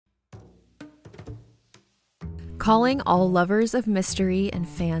Calling all lovers of mystery and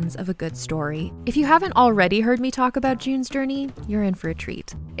fans of a good story. If you haven't already heard me talk about June's Journey, you're in for a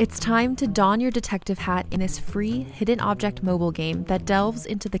treat. It's time to don your detective hat in this free hidden object mobile game that delves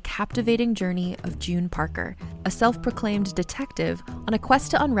into the captivating journey of June Parker, a self-proclaimed detective on a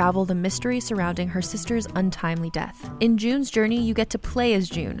quest to unravel the mystery surrounding her sister's untimely death. In June's Journey, you get to play as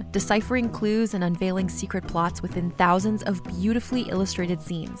June, deciphering clues and unveiling secret plots within thousands of beautifully illustrated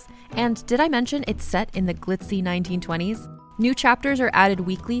scenes. And did I mention it's set in the glitzy 1920s? New chapters are added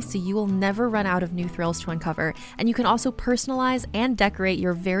weekly, so you will never run out of new thrills to uncover, and you can also personalize and decorate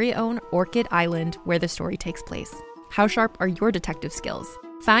your very own Orchid Island where the story takes place. How sharp are your detective skills?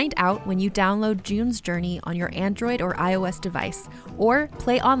 Find out when you download June's Journey on your Android or iOS device, or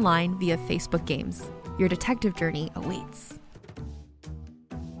play online via Facebook Games. Your detective journey awaits.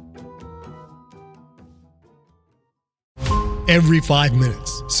 Every 5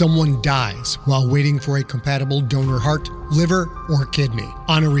 minutes, someone dies while waiting for a compatible donor heart, liver, or kidney.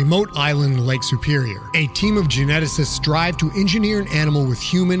 On a remote island in Lake Superior, a team of geneticists strive to engineer an animal with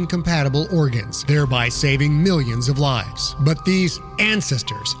human-compatible organs, thereby saving millions of lives. But these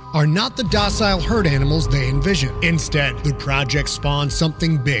ancestors are not the docile herd animals they envision. Instead, the project spawns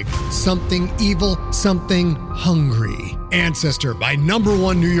something big, something evil, something hungry. Ancestor by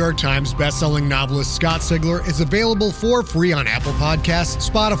 #1 New York Times bestselling novelist Scott Sigler is available for free on Apple Podcasts,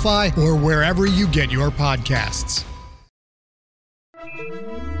 Spotify, or wherever you get your podcasts.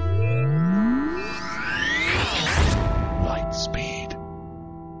 Lightspeed.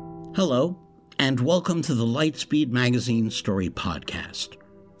 Hello, and welcome to the Lightspeed Magazine Story Podcast.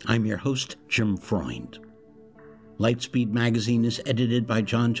 I'm your host, Jim Freund. Lightspeed Magazine is edited by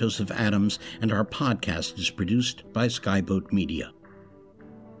John Joseph Adams, and our podcast is produced by Skyboat Media.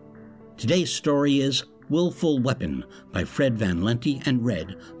 Today's story is Willful Weapon by Fred Van Lente and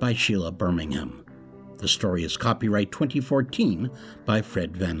read by Sheila Birmingham. The story is copyright 2014 by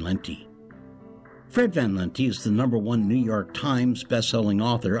Fred Van Lente. Fred Van Lente is the #1 New York Times bestselling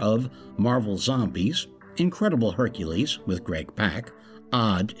author of Marvel Zombies, Incredible Hercules with Greg Pak,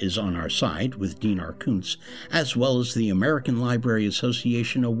 Odd is on Our Side with Dinar Kuntz, as well as the American Library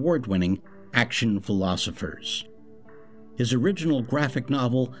Association award-winning Action Philosophers. His original graphic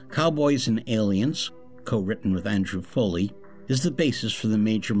novel, Cowboys and Aliens, co-written with Andrew Foley, is the basis for the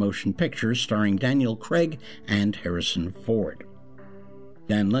major motion picture starring Daniel Craig and Harrison Ford.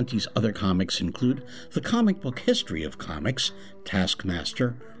 Van Lente's other comics include The Comic Book History of Comics,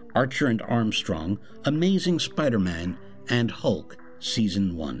 Taskmaster, Archer and Armstrong, Amazing Spider-Man, and Hulk,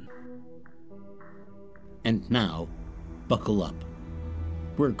 Season 1. And now, buckle up.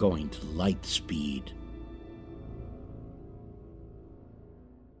 We're going to light speed.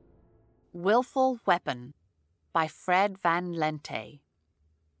 Willful Weapon by Fred Van Lente.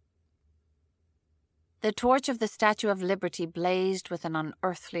 The torch of the Statue of Liberty blazed with an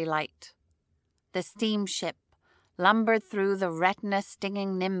unearthly light. The steamship lumbered through the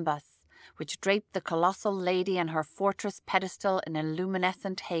retina-stinging nimbus, which draped the colossal lady and her fortress pedestal in a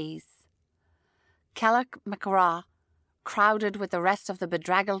luminescent haze. Kellock McGraw crowded with the rest of the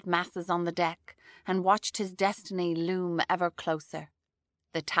bedraggled masses on the deck and watched his destiny loom ever closer.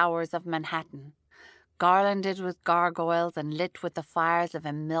 The towers of Manhattan, garlanded with gargoyles and lit with the fires of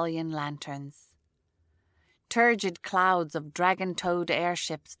a million lanterns. Turgid clouds of dragon-toed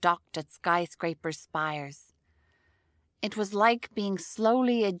airships docked at skyscrapers' spires. It was like being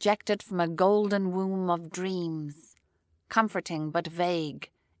slowly ejected from a golden womb of dreams, comforting but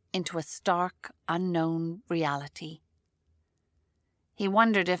vague, into a stark, unknown reality. He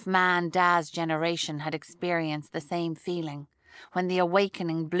wondered if Dad's generation had experienced the same feeling, when the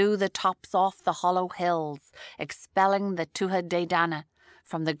awakening blew the tops off the hollow hills, expelling the Tuatha De Danann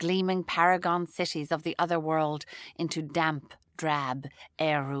from the gleaming paragon cities of the other world into damp, drab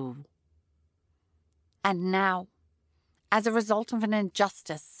Eru. And now, as a result of an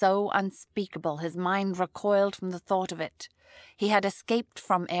injustice so unspeakable his mind recoiled from the thought of it, he had escaped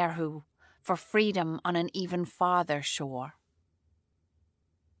from Erhu for freedom on an even farther shore.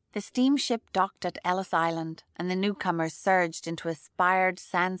 The steamship docked at Ellis Island, and the newcomers surged into a spired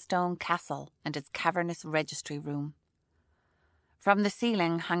sandstone castle and its cavernous registry room. From the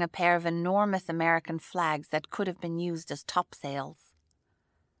ceiling hung a pair of enormous American flags that could have been used as topsails.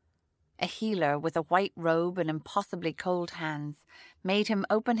 A healer with a white robe and impossibly cold hands made him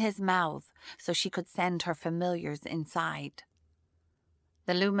open his mouth so she could send her familiars inside.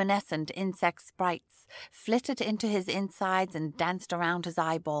 The luminescent insect sprites flitted into his insides and danced around his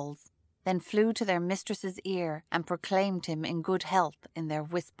eyeballs, then flew to their mistress's ear and proclaimed him in good health in their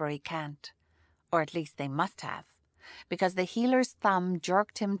whispery cant. Or at least they must have, because the healer's thumb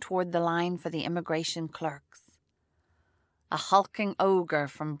jerked him toward the line for the immigration clerks. A hulking ogre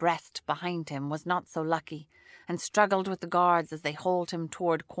from Brest behind him was not so lucky, and struggled with the guards as they hauled him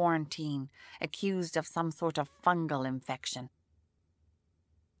toward quarantine, accused of some sort of fungal infection.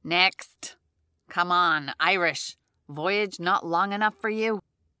 "Next. Come on, Irish. Voyage not long enough for you?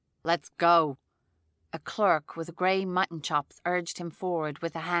 Let's go." A clerk with grey mutton chops urged him forward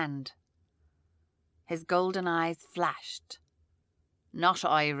with a hand. His golden eyes flashed. "Not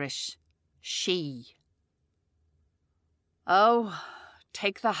Irish. She." "Oh,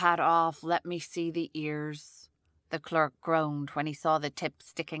 take the hat off, let me see the ears," the clerk groaned when he saw the tip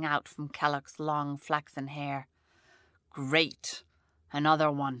sticking out from Kellock's long flaxen hair. "Great.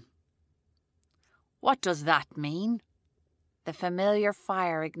 Another one." "What does that mean?" The familiar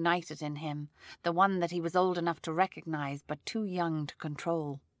fire ignited in him, the one that he was old enough to recognize but too young to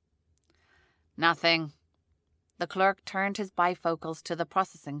control. "Nothing." The clerk turned his bifocals to the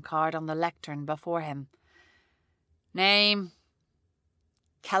processing card on the lectern before him. "Name?"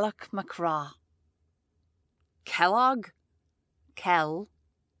 "Kellock MacRaw." "Kellogg?"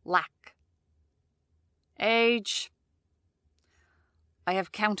 "Lack." "Age?" "I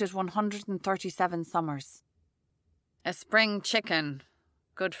have counted 137 summers." "A spring chicken.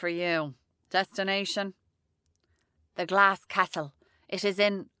 Good for you. Destination?" "The Glass Castle. It is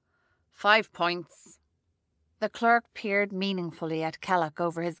in 5 points." The clerk peered meaningfully at Kellock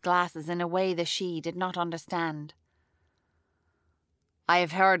over his glasses in a way the she did not understand. "I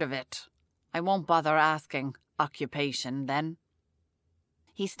have heard of it. I won't bother asking. Occupation, then?"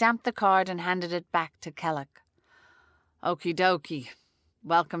 He stamped the card and handed it back to Kellock. "Okie dokie.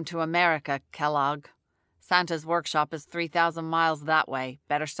 Welcome to America, Kellogg. Santa's workshop is 3,000 miles that way.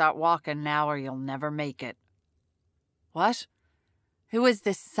 Better start walking now or you'll never make it." "What? Who is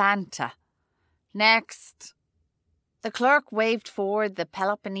this Santa?" "Next." The clerk waved forward the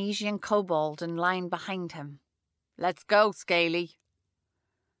Peloponnesian kobold in line behind him. "Let's go, Scaly."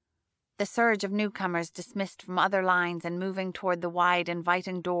 The surge of newcomers dismissed from other lines and moving toward the wide,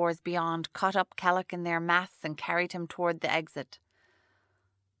 inviting doors beyond caught up Kellock in their mass and carried him toward the exit.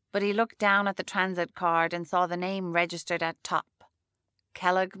 But he looked down at the transit card and saw the name registered at top,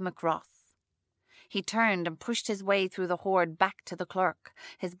 Kellogg MacRoss. He turned and pushed his way through the horde back to the clerk,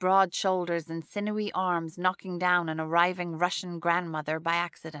 his broad shoulders and sinewy arms knocking down an arriving Russian grandmother by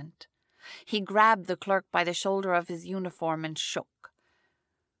accident. He grabbed the clerk by the shoulder of his uniform and shook.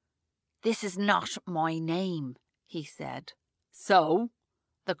 "This is not my name," he said. "So?"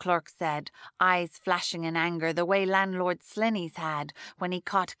 the clerk said, eyes flashing in anger the way landlord Slinny's had when he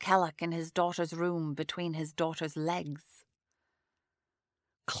caught Kellock in his daughter's room between his daughter's legs.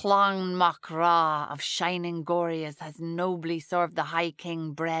 "Clon MacRaw of Shining Gorias has nobly served the High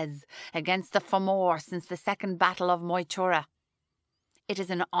King Brez against the Fomor since the second battle of Moytura. It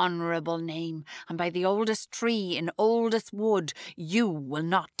is an honourable name, and by the oldest tree in oldest wood, you will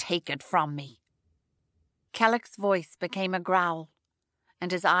not take it from me." Kellock's voice became a growl,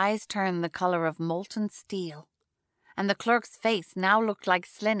 and his eyes turned the colour of molten steel, and the clerk's face now looked like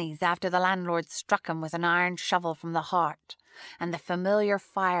Slinny's after the landlord struck him with an iron shovel from the heart, and the familiar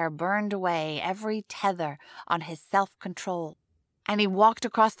fire burned away every tether on his self-control, and he walked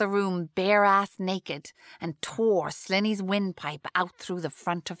across the room bare-ass naked and tore Slinny's windpipe out through the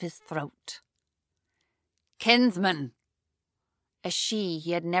front of his throat. "Kinsman!" A she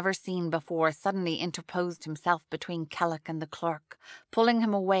he had never seen before suddenly interposed himself between Kellock and the clerk, pulling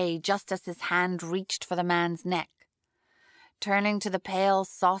him away just as his hand reached for the man's neck. Turning to the pale,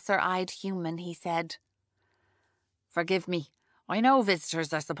 saucer-eyed human, he said, "Forgive me. I know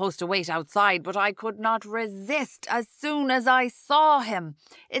visitors are supposed to wait outside, but I could not resist as soon as I saw him.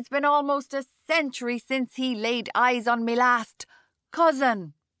 It's been almost a century since he laid eyes on me last.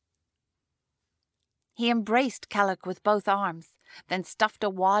 Cousin!" He embraced Kellock with both arms, then stuffed a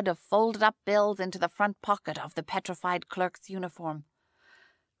wad of folded-up bills into the front pocket of the petrified clerk's uniform.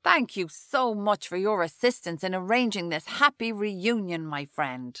 "Thank you so much for your assistance in arranging this happy reunion, my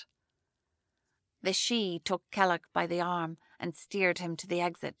friend." The she took Kellock by the arm and steered him to the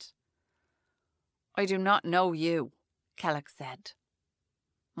exit. "I do not know you," Kellock said.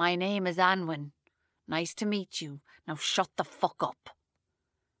 "My name is Anwen. Nice to meet you. Now shut the fuck up."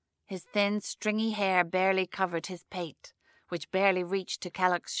 His thin, stringy hair barely covered his pate, which barely reached to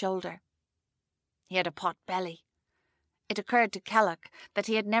Kellock's shoulder. He had a pot belly. It occurred to Kellock that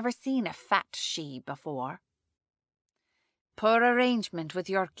he had never seen a fat she before. "Per arrangement with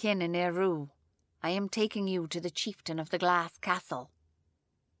your kin in Eru, I am taking you to the chieftain of the Glass Castle."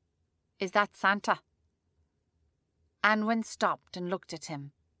 "Is that Santa?" Anwen stopped and looked at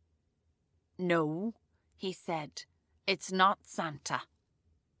him. "No," he said, "it's not Santa."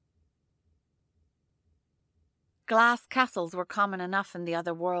 glass castles were common enough in the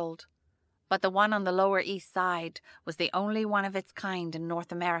other world, but the one on the Lower East Side was the only one of its kind in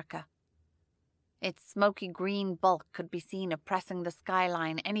North America. Its smoky green bulk could be seen oppressing the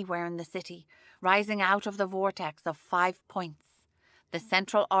skyline anywhere in the city, rising out of the vortex of 5 points, the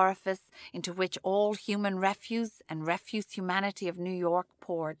central orifice into which all human refuse and refuse humanity of New York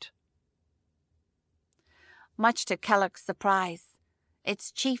poured. Much to Kellock's surprise,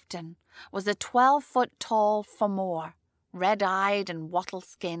 its chieftain was a 12-foot-tall Fomor, red-eyed and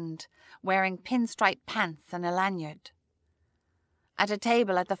wattle-skinned, wearing pinstripe pants and a lanyard. At a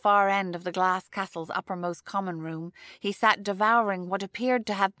table at the far end of the glass castle's uppermost common room, he sat devouring what appeared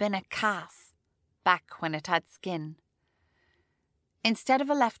to have been a calf, back when it had skin. Instead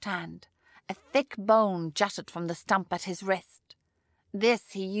of a left hand, a thick bone jutted from the stump at his wrist.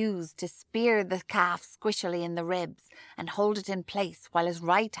 This he used to spear the calf squishily in the ribs and hold it in place while his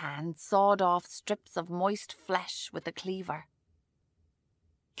right hand sawed off strips of moist flesh with a cleaver.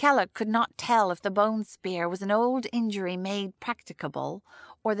 Kellock could not tell if the bone spear was an old injury made practicable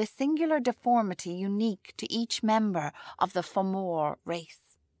or the singular deformity unique to each member of the Fomor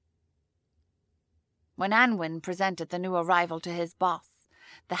race. When Anwin presented the new arrival to his boss,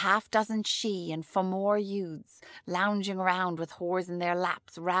 the half-dozen she and Fomor youths lounging around with whores in their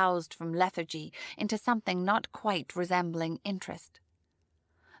laps roused from lethargy into something not quite resembling interest.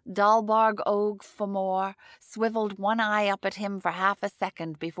 Dalborg Og Fomor swivelled one eye up at him for half a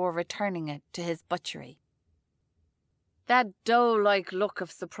second before returning it to his butchery. "That doe-like look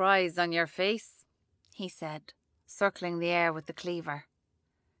of surprise on your face," he said, circling the air with the cleaver.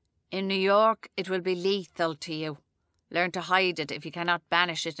 "In New York it will be lethal to you. Learn to hide it if you cannot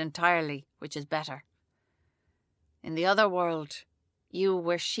banish it entirely, which is better. In the other world, you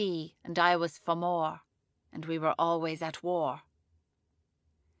were she and I was Fomor, and we were always at war.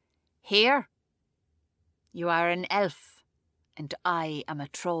 Here, you are an elf, and I am a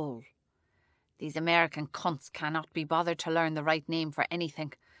troll. These American cunts cannot be bothered to learn the right name for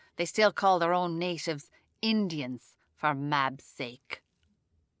anything. They still call their own natives Indians, for Mab's sake."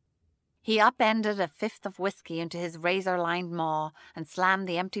 He upended a fifth of whiskey into his razor-lined maw and slammed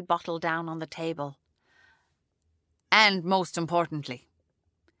the empty bottle down on the table. "And most importantly,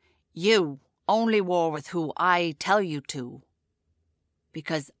 you only war with who I tell you to,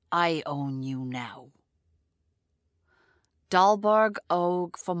 because I own you now." Dalborg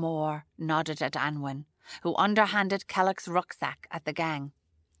Og Fomor nodded at Anwin, who underhanded Kellock's rucksack at the gang.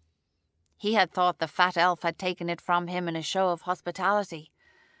 He had thought the fat elf had taken it from him in a show of hospitality.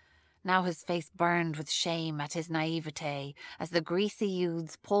 Now his face burned with shame at his naivete as the greasy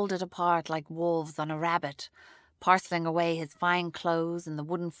youths pulled it apart like wolves on a rabbit, parcelling away his fine clothes and the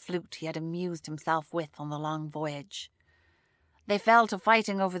wooden flute he had amused himself with on the long voyage. They fell to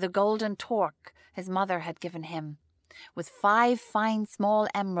fighting over the golden torque his mother had given him, with 5 fine small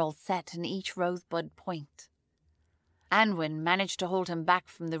emeralds set in each rosebud point. Anwin managed to hold him back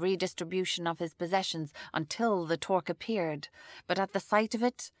from the redistribution of his possessions until the torque appeared, but at the sight of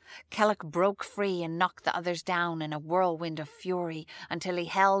it, Kellock broke free and knocked the others down in a whirlwind of fury until he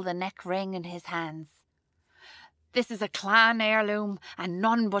held the neck ring in his hands. "This is a clan heirloom, and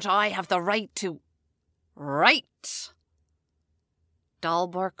none but I have the right to—" "Right!"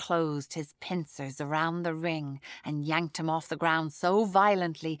 Dalborg closed his pincers around the ring and yanked him off the ground so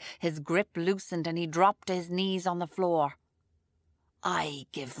violently his grip loosened and he dropped to his knees on the floor. "I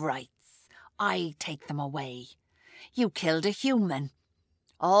give rights. I take them away. You killed a human.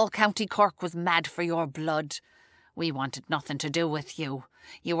 All County Cork was mad for your blood. We wanted nothing to do with you.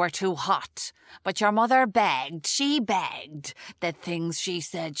 You were too hot. But your mother begged, the things she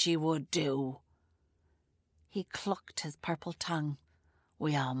said she would do." He clucked his purple tongue.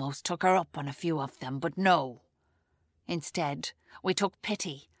 "We almost took her up on a few of them, but no. Instead, we took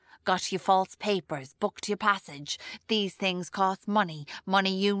pity, got you false papers, booked you passage. These things cost money,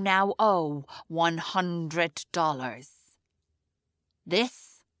 money you now owe, $100.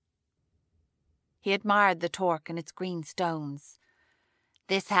 This?" He admired the torque and its green stones.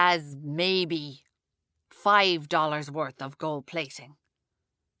 "This has, maybe, $5 worth of gold plating.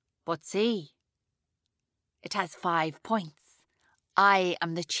 But see, it has 5 points. I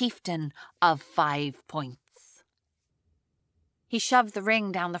am the chieftain of 5 points." He shoved the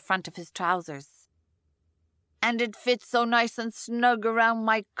ring down the front of his trousers. "And it fits so nice and snug around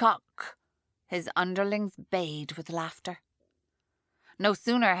my cock," his underlings bayed with laughter. No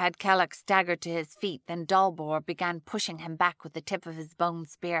sooner had Kellock staggered to his feet than Dalborg began pushing him back with the tip of his bone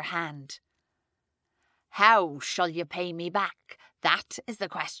spear hand. "How shall you pay me back? That is the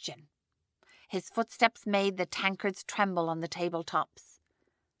question." His footsteps made the tankards tremble on the tabletops.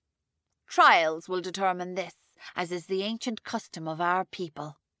 "Trials will determine this. as is the ancient custom of our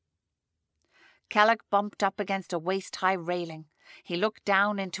people. Kellock bumped up against a waist-high railing. He looked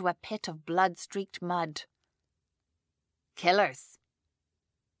down into a pit of blood-streaked mud. Killers.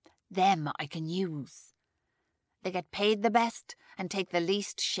 Them I can use. They get paid the best and take the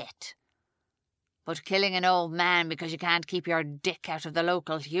least shit. But killing an old man because you can't keep your dick out of the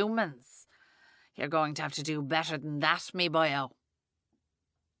local humans, you're going to have to do better than that, me boyo.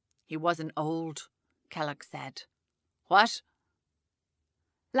 He wasn't old, Kellock said. What?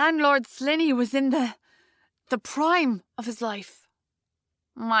 Landlord Slinny was in the prime of his life.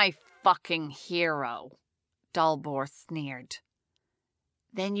 My fucking hero, Dalbor sneered.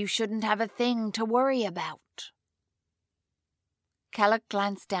 Then you shouldn't have a thing to worry about. Kellock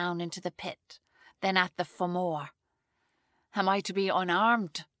glanced down into the pit, then at the Fomor. Am I to be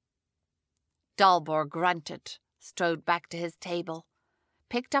unarmed? Dalbor grunted, strode back to his table,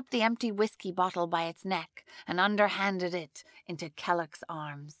 picked up the empty whiskey bottle by its neck and underhanded it into Kellock's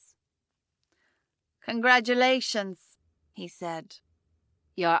arms. Congratulations, he said.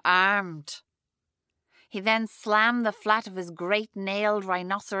 You're armed. He then slammed the flat of his great nailed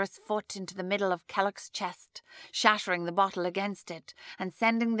rhinoceros foot into the middle of Kellock's chest, shattering the bottle against it and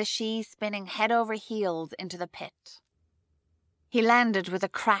sending the she spinning head over heels into the pit. He landed with a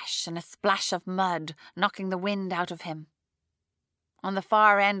crash and a splash of mud, knocking the wind out of him. On the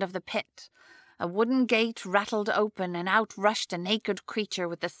far end of the pit, a wooden gate rattled open and out rushed a naked creature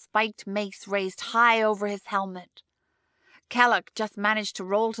with the spiked mace raised high over his helmet. Kellock just managed to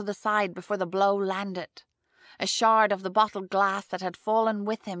roll to the side before the blow landed. A shard of the bottled glass that had fallen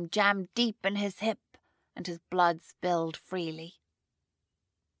with him jammed deep in his hip, and his blood spilled freely.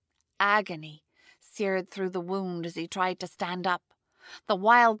 Agony seared through the wound as he tried to stand up. The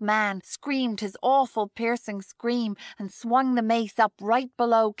wild man screamed his awful piercing scream and swung the mace up right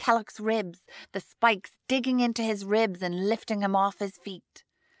below Kellock's ribs, the spikes digging into his ribs and lifting him off his feet.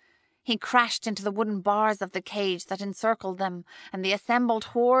 He crashed into the wooden bars of the cage that encircled them, and the assembled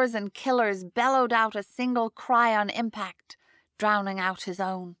whores and killers bellowed out a single cry on impact, drowning out his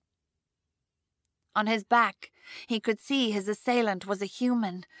own. On his back, he could see his assailant was a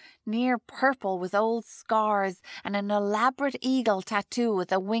human, near purple with old scars and an elaborate eagle tattoo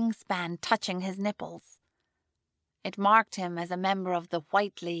with a wingspan touching his nipples. It marked him as a member of the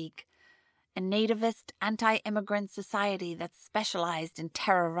White League, a nativist anti-immigrant society that specialized in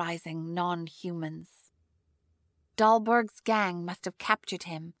terrorizing non-humans. Dalberg's gang must have captured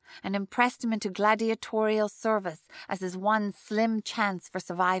him and impressed him into gladiatorial service as his one slim chance for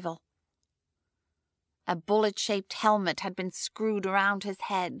survival. A bullet-shaped helmet had been screwed around his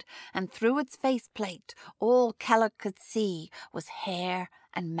head, and through its faceplate all Kellock could see was hair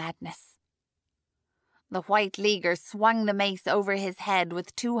and madness. The White Leaguer swung the mace over his head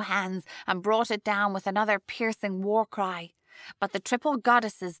with two hands and brought it down with another piercing war cry, but the triple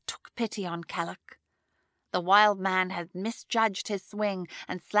goddesses took pity on Kellock. The wild man had misjudged his swing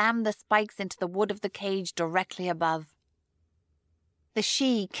and slammed the spikes into the wood of the cage directly above. The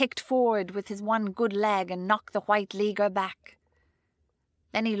she kicked forward with his one good leg and knocked the White Leaguer back.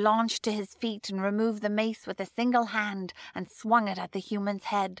 Then he launched to his feet and removed the mace with a single hand and swung it at the human's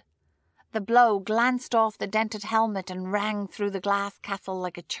head. The blow glanced off the dented helmet and rang through the glass castle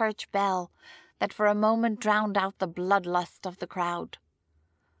like a church bell that for a moment drowned out the bloodlust of the crowd.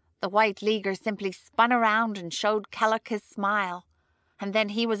 The White Leaguer simply spun around and showed Kellock his smile, and then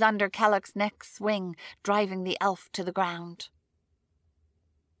he was under Kellock's next swing, driving the elf to the ground.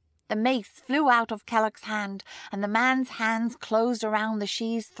 The mace flew out of Kellock's hand, and the man's hands closed around the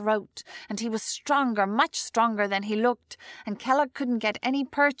she's throat, and he was stronger, much stronger than he looked, and Kellock couldn't get any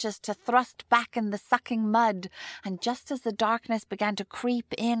purchase to thrust back in the sucking mud, and just as the darkness began to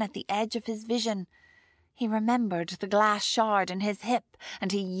creep in at the edge of his vision, he remembered the glass shard in his hip,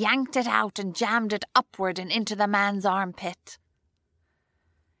 and he yanked it out and jammed it upward and into the man's armpit.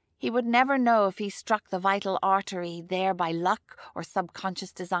 He would never know if he struck the vital artery there by luck or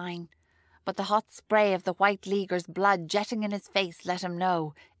subconscious design, but the hot spray of the White Leaguer's blood jetting in his face let him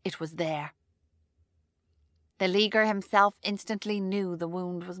know it was there. The Leaguer himself instantly knew the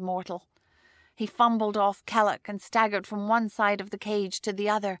wound was mortal. He fumbled off Kellock and staggered from one side of the cage to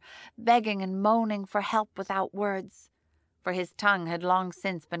the other, begging and moaning for help without words, for his tongue had long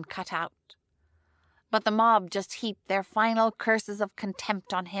since been cut out. But the mob just heaped their final curses of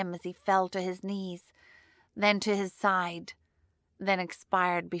contempt on him as he fell to his knees, then to his side, then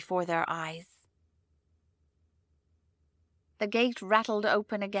expired before their eyes. The gate rattled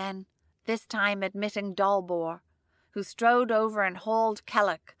open again, this time admitting Dalbor, who strode over and hauled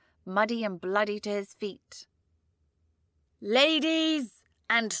Kellock, muddy and bloody, to his feet. "Ladies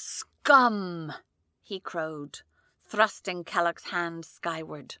and scum," he crowed, thrusting Kellog's hand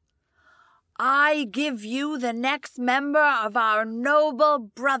skyward. I give you the next member of our noble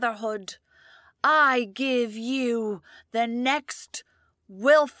brotherhood. I give you the next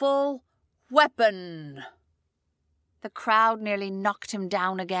willful weapon. The crowd nearly knocked him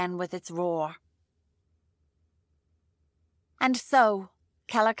down again with its roar. And so,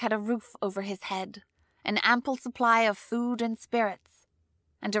 Kellogg had a roof over his head, an ample supply of food and spirits,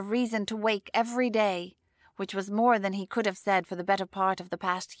 and a reason to wake every day, which was more than he could have said for the better part of the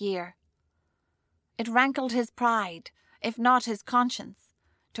past year. It rankled his pride, if not his conscience,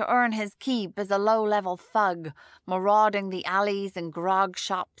 to earn his keep as a low-level thug, marauding the alleys and grog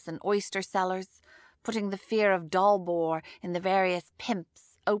shops and oyster cellars, putting the fear of Dalbor in the various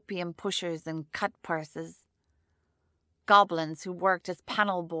pimps, opium pushers and cut-purses. Goblins who worked as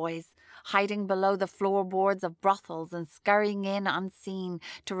panel boys, hiding below the floorboards of brothels and scurrying in unseen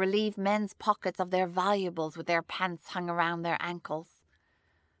to relieve men's pockets of their valuables with their pants hung around their ankles.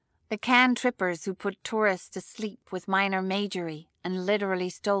 The can-trippers who put tourists to sleep with minor majory and literally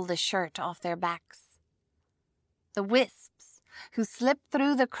stole the shirt off their backs. The wisps who slipped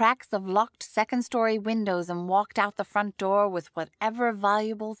through the cracks of locked second-story windows and walked out the front door with whatever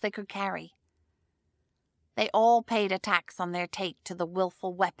valuables they could carry. They all paid a tax on their take to the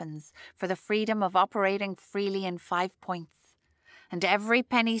willful weapons for the freedom of operating freely in 5 points, and every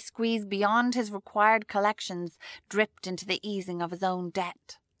penny squeezed beyond his required collections dripped into the easing of his own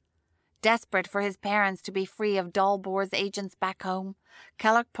debt. Desperate for his parents to be free of Dalbor's agents back home,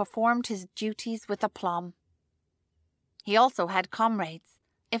 Kellogg performed his duties with aplomb. He also had comrades,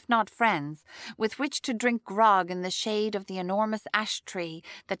 if not friends, with which to drink grog in the shade of the enormous ash tree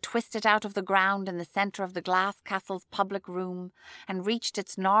that twisted out of the ground in the centre of the glass castle's public room and reached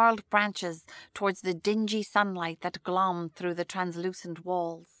its gnarled branches towards the dingy sunlight that glommed through the translucent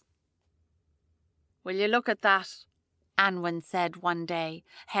walls. "Will you look at that?" Anwen said one day,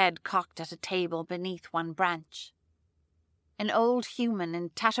 head cocked at a table beneath one branch. An old human in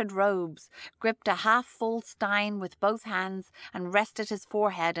tattered robes gripped a half-full stein with both hands and rested his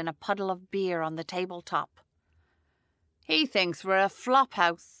forehead in a puddle of beer on the tabletop. "He thinks we're a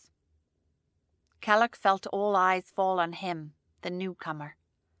flophouse." Kellogg felt all eyes fall on him, the newcomer.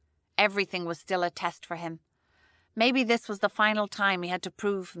 Everything was still a test for him. Maybe this was the final time he had to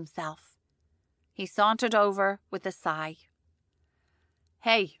prove himself. He sauntered over with a sigh.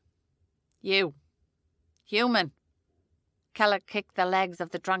 "Hey, you. Human." Kellogg kicked the legs of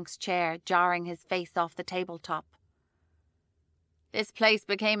the drunk's chair, jarring his face off the tabletop. "This place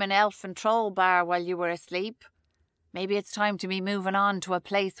became an elf and troll bar while you were asleep. Maybe it's time to be moving on to a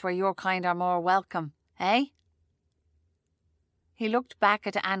place where your kind are more welcome, eh?" He looked back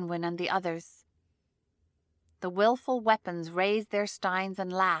at Anwen and the others. The willful weapons raised their steins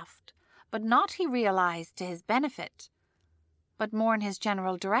and laughed, but not, he realized, to his benefit, but more in his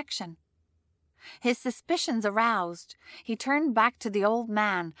general direction. His suspicions aroused, he turned back to the old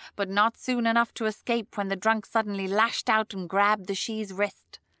man, but not soon enough to escape when the drunk suddenly lashed out and grabbed the she's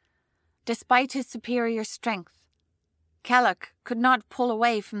wrist. Despite his superior strength, Kellogg could not pull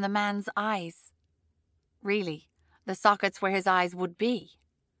away from the man's eyes. Really, the sockets where his eyes would be,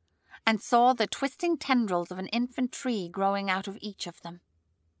 and saw the twisting tendrils of an infant tree growing out of each of them.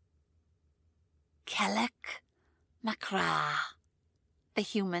 "Kellogg Macra," the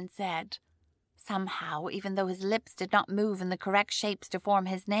human said, somehow, even though his lips did not move in the correct shapes to form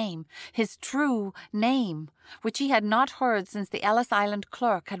his name, his true name, which he had not heard since the Ellis Island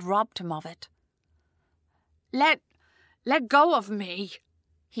clerk had robbed him of it. Let go of me,"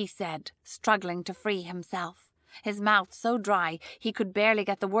 he said, struggling to free himself, his mouth so dry he could barely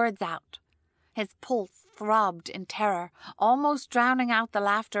get the words out. His pulse throbbed in terror, almost drowning out the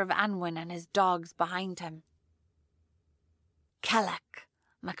laughter of Anwen and his dogs behind him. "Kellogg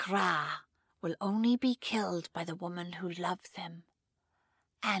Macra will only be killed by the woman who loves him,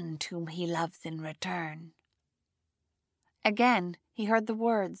 and whom he loves in return." Again he heard the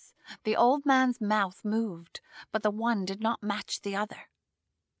words. The old man's mouth moved, but the one did not match the other.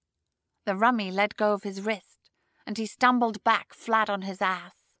 The rummy let go of his wrist, and he stumbled back flat on his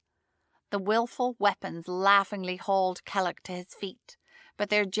ass. The willful weapons laughingly hauled Kellogg to his feet, but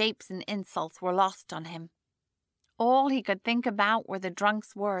their japes and insults were lost on him. All he could think about were the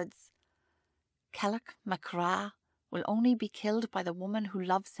drunk's words. "Kellogg Macra will only be killed by the woman who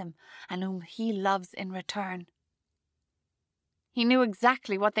loves him and whom he loves in return." He knew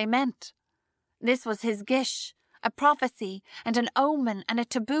exactly what they meant. This was his gish, a prophecy and an omen and a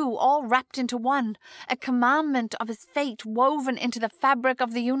taboo all wrapped into one, a commandment of his fate woven into the fabric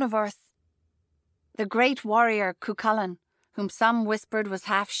of the universe. The great warrior Cuchulainn, whom some whispered was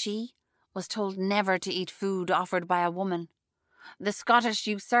half she, was told never to eat food offered by a woman. The Scottish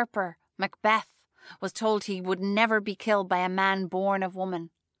usurper, Macbeth, was told he would never be killed by a man born of woman.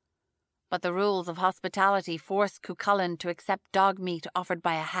 But the rules of hospitality forced Cuchulainn to accept dog meat offered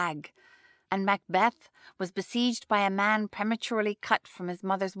by a hag, and Macbeth was besieged by a man prematurely cut from his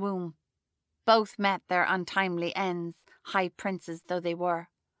mother's womb. Both met their untimely ends, high princes though they were.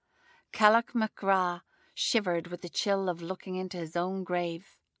 Kellach MacGrath shivered with the chill of looking into his own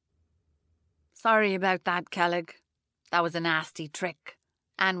grave. "Sorry about that, Kellach. That was a nasty trick,"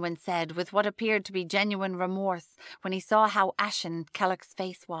 Anwin said with what appeared to be genuine remorse when he saw how ashen Kellach's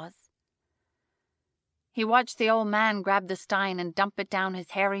face was. He watched the old man grab the stein and dump it down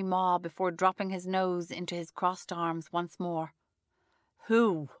his hairy maw before dropping his nose into his crossed arms once more.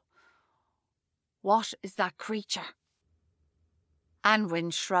 "Who? What is that creature?"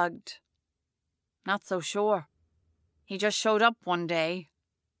 Anwin shrugged. "Not so sure. He just showed up one day,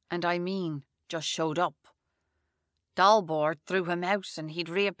 and I mean just showed up. Dalbor threw him out and he'd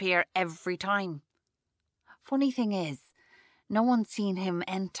reappear every time. Funny thing is, no one's seen him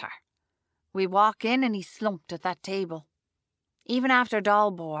enter. We walk in and he's slumped at that table. Even after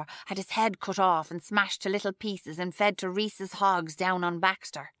Dalbor had his head cut off and smashed to little pieces and fed to Rhys's hogs down on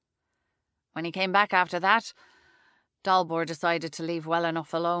Baxter. When he came back after that, Dalbor decided to leave well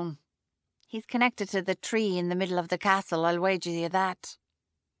enough alone. He's connected to the tree in the middle of the castle, I'll wager you that."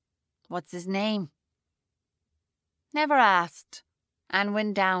 "What's his name?" "Never asked."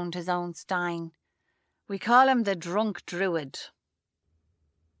 Anwin downed his own stein. "We call him the Drunk Druid."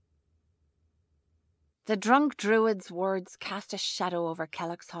 The Drunk Druid's words cast a shadow over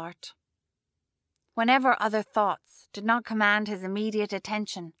Kellach's heart. Whenever other thoughts did not command his immediate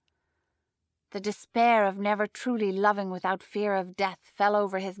attention, the despair of never truly loving without fear of death fell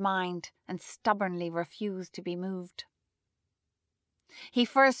over his mind and stubbornly refused to be moved. He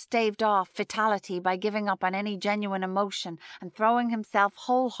first staved off fatality by giving up on any genuine emotion and throwing himself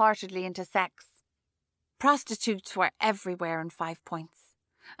wholeheartedly into sex. Prostitutes were everywhere in 5 Points,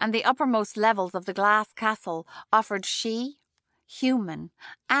 and the uppermost levels of the glass castle offered human,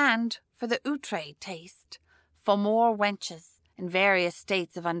 and, for the outre taste, faumour wenches in various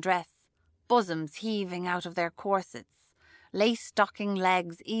states of undress, bosoms heaving out of their corsets, lace-stocking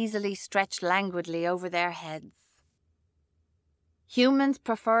legs easily stretched languidly over their heads. Humans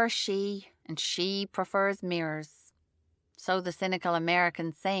prefer she, and she prefers mirrors. So the cynical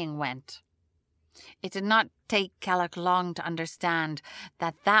American saying went. It did not take Kellach long to understand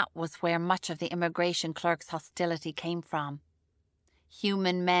that was where much of the immigration clerk's hostility came from.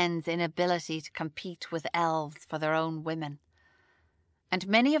 Human men's inability to compete with elves for their own women. And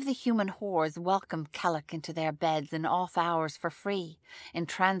many of the human whores welcomed Kellach into their beds in off hours for free,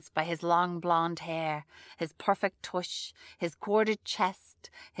 entranced by his long blonde hair, his perfect tush, his corded chest,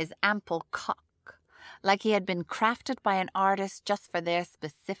 his ample cock, like he had been crafted by an artist just for their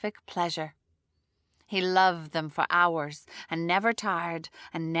specific pleasure. He loved them for hours, and never tired,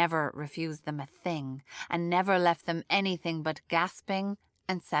 and never refused them a thing, and never left them anything but gasping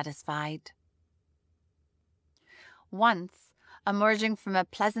and satisfied. Once, emerging from a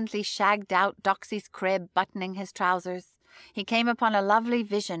pleasantly shagged-out doxy's crib buttoning his trousers, he came upon a lovely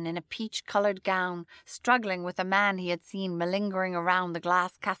vision in a peach-coloured gown, struggling with a man he had seen malingering around the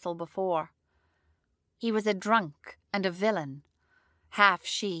glass castle before. He was a drunk and a villain, half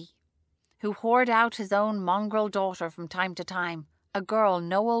she, who whored out his own mongrel daughter from time to time, a girl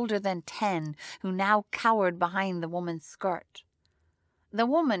no older than 10, who now cowered behind the woman's skirt. The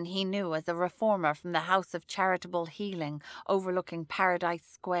woman he knew as a reformer from the House of Charitable Healing overlooking Paradise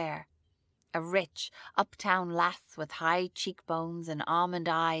Square, a rich, uptown lass with high cheekbones and almond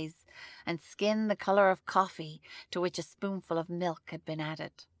eyes, and skin the colour of coffee to which a spoonful of milk had been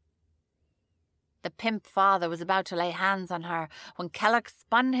added. The pimp father was about to lay hands on her when Kellach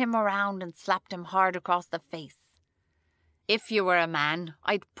spun him around and slapped him hard across the face. "If you were a man,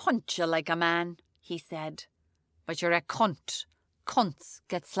 I'd punch you like a man," he said. "But you're a cunt. Cunts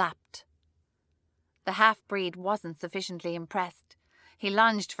get slapped." The half-breed wasn't sufficiently impressed. He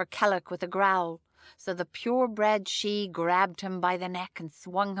lunged for Kellach with a growl, so the purebred she grabbed him by the neck and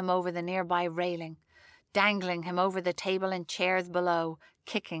swung him over the nearby railing, dangling him over the table and chairs below,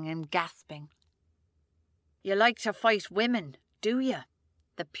 kicking and gasping. "You like to fight women, do you?"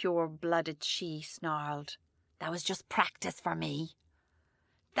 the pure-blooded she snarled. "That was just practice for me."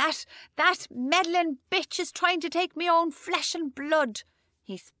 That meddling bitch is trying to take me own flesh and blood,"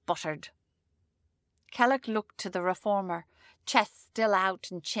 he sputtered. Kellach looked to the reformer, chest still out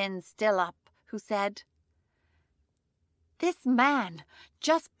and chin still up, who said, "This man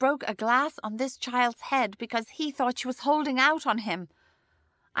just broke a glass on this child's head because he thought she was holding out on him.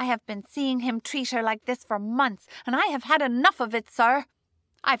 I have been seeing him treat her like this for months, and I have had enough of it, sir.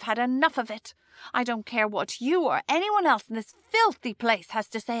 I've had enough of it. I don't care what you or anyone else in this filthy place has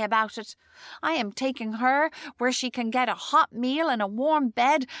to say about it. I am taking her where she can get a hot meal and a warm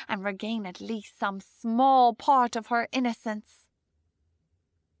bed and regain at least some small part of her innocence.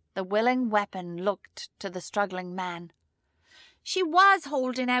 The willing weapon looked to the struggling man. She was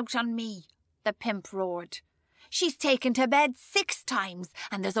holding out on me, the pimp roared. She's taken to bed 6 times,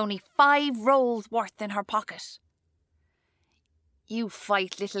 and there's only 5 rolls worth in her pocket. You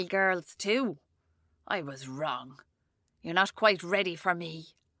fight little girls too. I was wrong. You're not quite ready for me.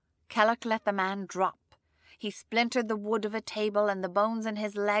 Kellock let the man drop. He splintered the wood of a table and the bones in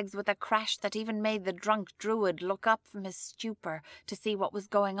his legs with a crash that even made the drunk druid look up from his stupor to see what was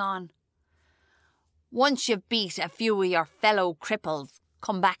going on. Once you've beat a few of your fellow cripples,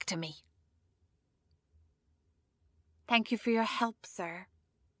 come back to me. Thank you for your help, sir.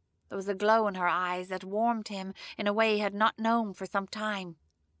 There was a glow in her eyes that warmed him in a way he had not known for some time.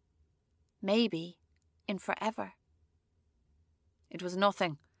 Maybe in forever. It was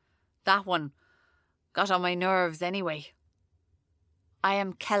nothing. That one got on my nerves anyway. I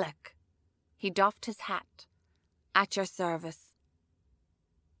am Kellock. He doffed his hat. At your service.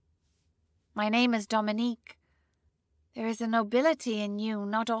 My name is Dominique. There is a nobility in you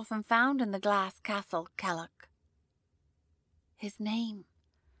not often found in the glass castle, Kellock. His name.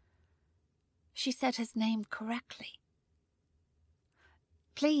 She said his name correctly.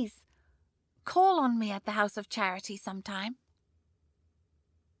 Please, call on me at the House of Charity sometime.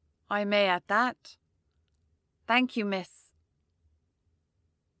 I may at that. Thank you, miss.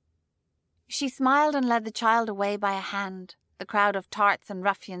 She smiled and led the child away by a hand, the crowd of tarts and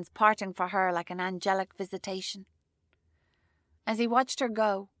ruffians parting for her like an angelic visitation. As he watched her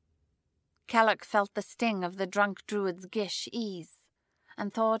go, Kellock felt the sting of the drunk druid's gish ease,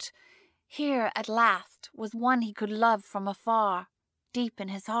 and thought here at last was one he could love from afar, deep in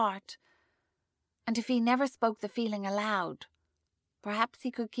his heart. And if he never spoke the feeling aloud, perhaps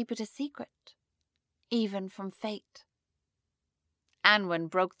he could keep it a secret, even from fate. Anwen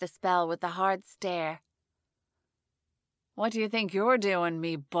broke the spell with a hard stare. What do you think you're doing,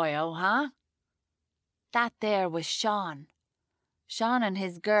 me boyo, huh? That there was Sean. Sean and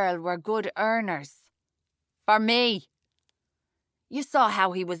his girl were good earners. For me. You saw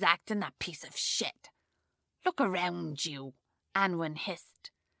how he was acting, that piece of shit. Look around you, Anwen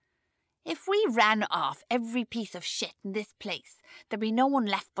hissed. If we ran off every piece of shit in this place, there'd be no one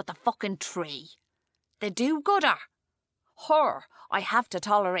left but the fucking tree. The do-gooder. Her I have to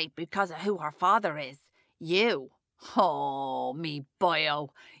tolerate because of who her father is. You, oh, me boyo,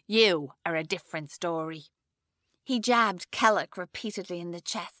 you are a different story. He jabbed Kellock repeatedly in the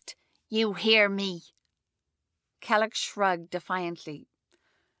chest. You hear me? Kellock shrugged defiantly.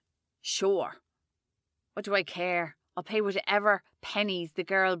 Sure. What do I care? I'll pay whatever pennies the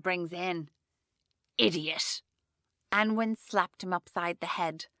girl brings in. Idiot. Anwen slapped him upside the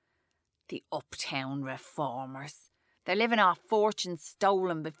head. The uptown reformers. They're living off fortunes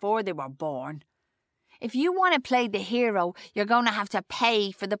stolen before they were born. If you want to play the hero, you're going to have to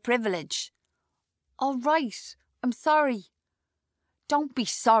pay for the privilege. All right, I'm sorry. Don't be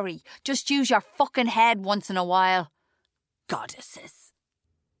sorry. Just use your fucking head once in a while. Goddesses.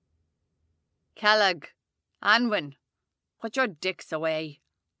 Kellock, Anwen, put your dicks away.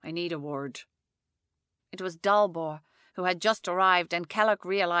 I need a word. It was Dalbor, who had just arrived, and Kellock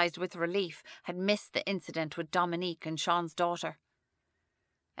realised with relief had missed the incident with Dominique and Sean's daughter.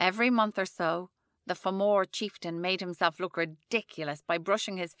 Every month or so, the Famore chieftain made himself look ridiculous by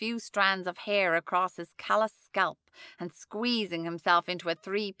brushing his few strands of hair across his callous scalp and squeezing himself into a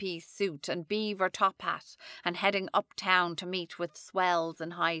 3-piece suit and beaver top hat and heading uptown to meet with swells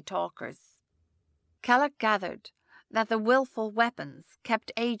and high talkers. Kellock gathered that the Willful weapons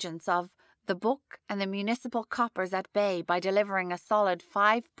kept agents of the book and the municipal coppers at bay by delivering a solid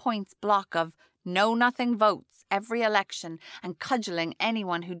 5 points block of know-nothing votes every election and cudgelling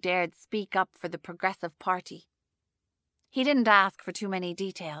anyone who dared speak up for the Progressive Party. He didn't ask for too many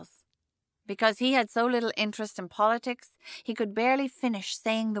details. Because he had so little interest in politics, he could barely finish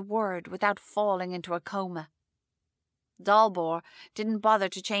saying the word without falling into a coma. Dalbor didn't bother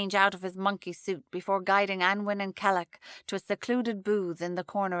to change out of his monkey suit before guiding Anwen and Kellock to a secluded booth in the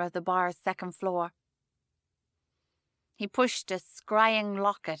corner of the bar's second floor. He pushed a scrying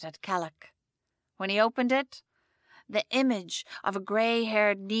locket at Kellock. When he opened it, the image of a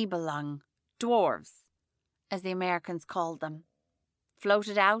grey-haired Nibelung, dwarves, as the Americans called them,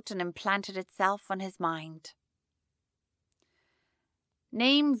 floated out and implanted itself on his mind.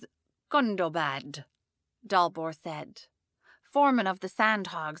 Name's Gundobad, Dalbor said. foreman of the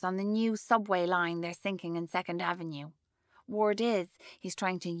Sandhogs on the new subway line they're sinking in 2nd Avenue. Word is he's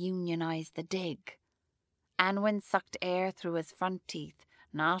trying to unionise the dig. Anwin sucked air through his front teeth.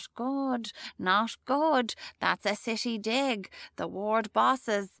 Not good, not good. That's a city dig. The ward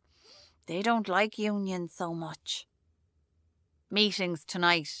bosses, they don't like unions so much. Meetings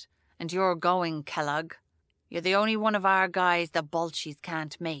tonight, and you're going, Kellogg. You're the only one of our guys the Bolshies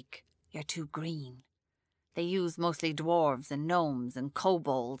can't make. You're too green. They use mostly dwarves and gnomes and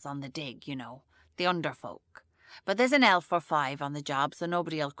kobolds on the dig, you know, the underfolk. But there's an elf or 5 on the job, so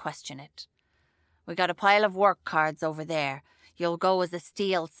nobody'll question it. We got a pile of work cards over there. You'll go as a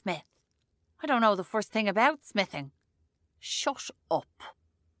steel smith. I don't know the first thing about smithing. Shut up.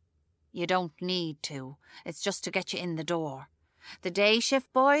 You don't need to. It's just to get you in the door. The day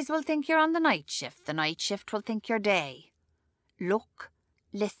shift boys will think you're on the night shift. The night shift will think you're day. Look,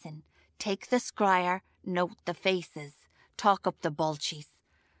 listen, take the scryer, note the faces, talk up the Bolshies.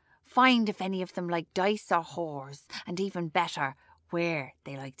 Find if any of them like dice or whores, and even better, where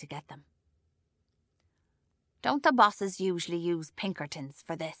they like to get them. Don't the bosses usually use Pinkertons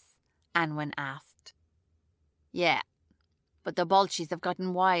for this? Anwin asked. Yeah, but the Bolshies have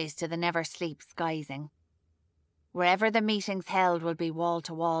gotten wise to the never-sleep skiesing. Wherever the meeting's held will be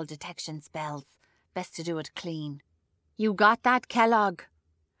wall-to-wall detection spells. Best to do it clean. You got that, Kellogg?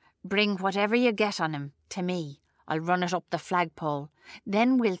 Bring whatever you get on him to me. I'll run it up the flagpole.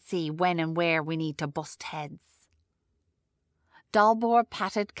 Then we'll see when and where we need to bust heads. Dalbor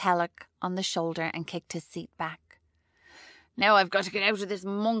patted Kellogg on the shoulder and kicked his seat back. Now I've got to get out of this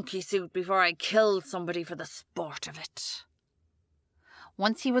monkey suit before I kill somebody for the sport of it.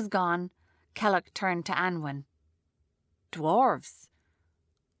 Once he was gone, Kellogg turned to Anwin. Dwarves?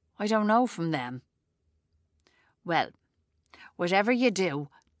 I don't know from them. Well, whatever you do,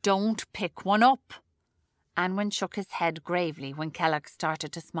 don't pick one up. Anwin shook his head gravely when Kellogg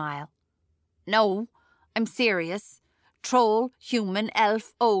started to smile. No, I'm serious. Troll, human,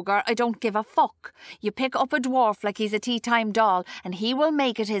 elf, ogre, I don't give a fuck. You pick up a dwarf like he's a tea-time doll, and he will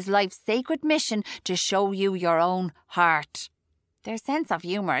make it his life's sacred mission to show you your own heart. Their sense of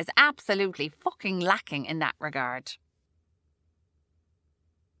humour is absolutely fucking lacking in that regard.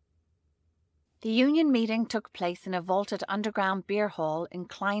 The union meeting took place in a vaulted underground beer hall in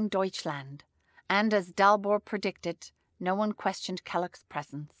Klein Deutschland, and as Dalbor predicted, no one questioned Kellogg's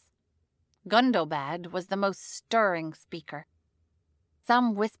presence. Gundobad was the most stirring speaker.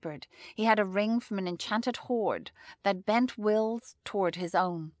 Some whispered he had a ring from an enchanted hoard that bent wills toward his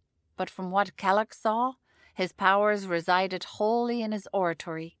own, but from what Kellogg saw, his powers resided wholly in his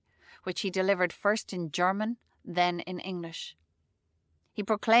oratory, which he delivered first in German, then in English. He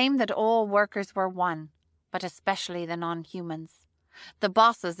proclaimed that all workers were one, but especially the non-humans. The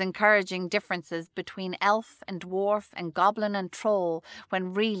bosses encouraging differences between elf and dwarf and goblin and troll,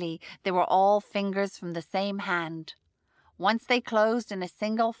 when really they were all fingers from the same hand. Once they closed in a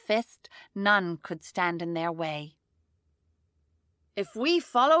single fist, none could stand in their way. If we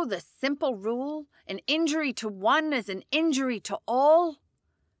follow the simple rule, an injury to one is an injury to all,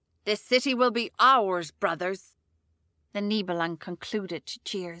 this city will be ours, brothers. The Nibelung concluded to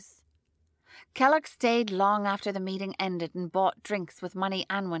cheers. Kellogg stayed long after the meeting ended and bought drinks with money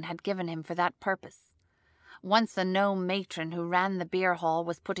Anwin had given him for that purpose. Once the gnome matron who ran the beer hall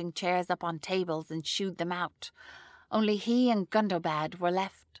was putting chairs up on tables and shooed them out. Only he and Gundobad were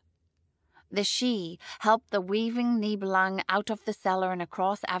left. The she helped the weaving Nibelung out of the cellar and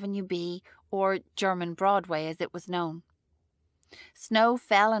across Avenue B, or German Broadway as it was known. Snow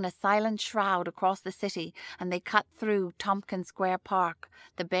fell in a silent shroud across the city, and they cut through Tompkins Square Park,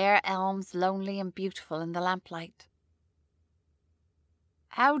 the bare elms lonely and beautiful in the lamplight.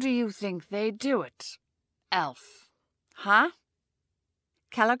 How do you think they do it, elf? Huh?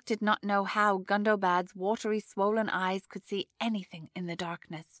 Kellogg did not know how Gundobad's watery, swollen eyes could see anything in the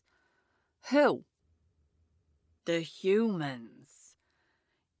darkness. Who? The humans.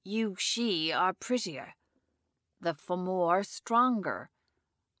 You, she, are prettier. The Fomor stronger.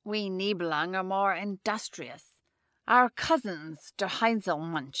 We Nibelung are more industrious. Our cousins, der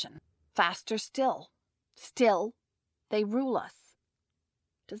Heinzelmunchen, faster still. Still, they rule us.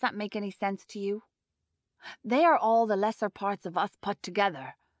 Does that make any sense to you? They are all the lesser parts of us put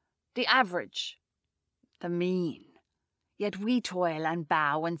together. The average. The mean. Yet we toil and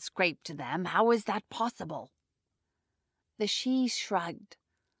bow and scrape to them. How is that possible? The she shrugged.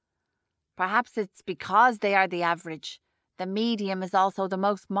 Perhaps it's because they are the average. The medium is also the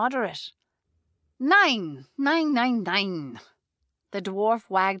most moderate. Nine. The dwarf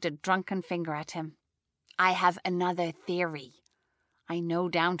wagged a drunken finger at him. I have another theory. I know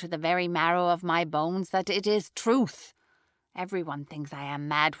down to the very marrow of my bones that it is truth. Everyone thinks I am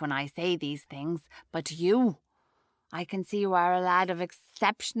mad when I say these things, but you, I can see you are a lad of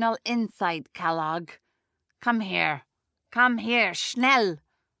exceptional insight, Kellogg. Come here, schnell,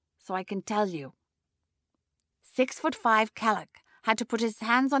 so I can tell you. 6'5" Kellogg had to put his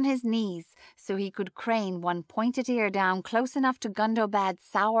hands on his knees so he could crane one pointed ear down close enough to Gundobad's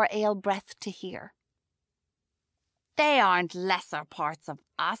sour ale breath to hear. They aren't lesser parts of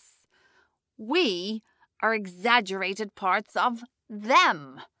us. We are exaggerated parts of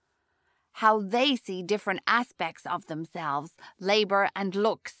them. How they see different aspects of themselves, labor and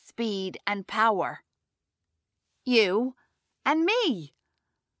looks, speed and power. You and me.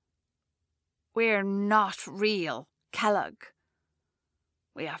 We're not real, Kellogg.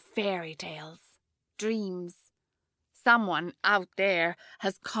 We are fairy tales, dreams. Someone out there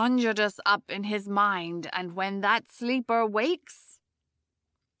has conjured us up in his mind, and when that sleeper wakes...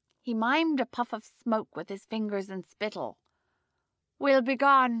 He mimed a puff of smoke with his fingers and spittle. We'll be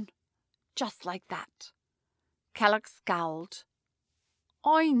gone, just like that. Kellogg scowled.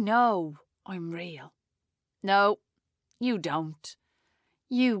 I know I'm real. No, you don't.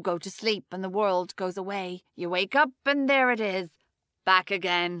 You go to sleep and the world goes away. You wake up and there it is, back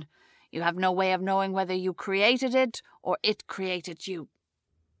again. You have no way of knowing whether you created it or it created you.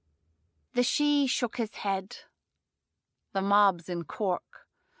 The she shook his head. The mobs in Cork,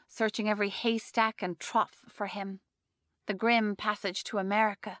 searching every haystack and trough for him. The grim passage to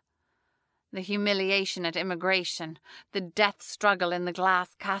America. The humiliation at immigration. The death struggle in the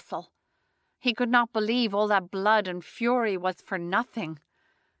glass castle. He could not believe all that blood and fury was for nothing.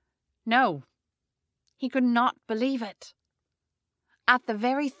 No, he could not believe it. At the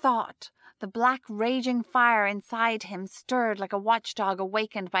very thought, the black raging fire inside him stirred like a watchdog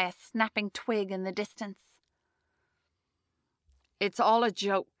awakened by a snapping twig in the distance. It's all a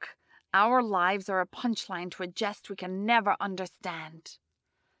joke. Our lives are a punchline to a jest we can never understand.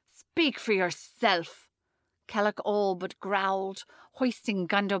 Speak for yourself, Kellogg all but growled, hoisting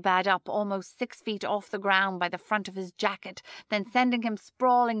Gundobad up almost 6 feet off the ground by the front of his jacket, then sending him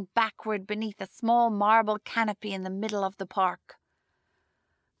sprawling backward beneath a small marble canopy in the middle of the park.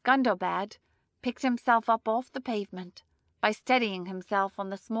 Gundobad picked himself up off the pavement by steadying himself on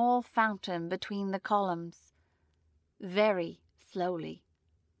the small fountain between the columns. Very slowly,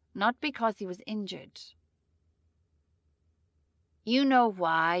 not because he was injured. You know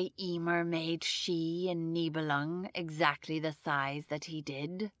why Emer made she and Nibelung exactly the size that he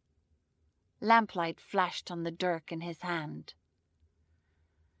did? Lamplight flashed on the dirk in his hand.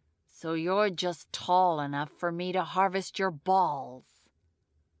 So you're just tall enough for me to harvest your balls.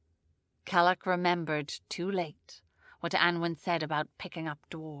 Kellogg remembered too late what Anwen said about picking up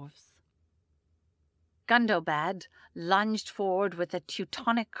dwarves. Gundobad lunged forward with a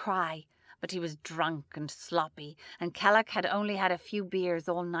Teutonic cry, but he was drunk and sloppy, and Kellogg had only had a few beers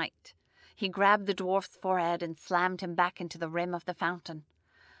all night. He grabbed the dwarf's forehead and slammed him back into the rim of the fountain.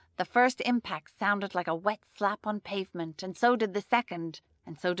 The first impact sounded like a wet slap on pavement, and so did the second,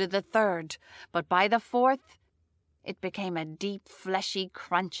 and so did the third, but by the fourth, it became a deep, fleshy,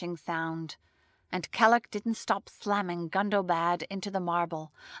 crunching sound, and Kellogg didn't stop slamming Gundobad into the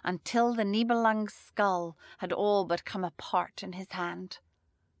marble until the Nibelung's skull had all but come apart in his hand.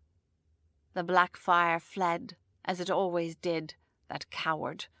 The black fire fled, as it always did, that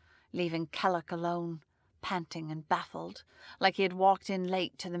coward, leaving Kellogg alone, panting and baffled, like he had walked in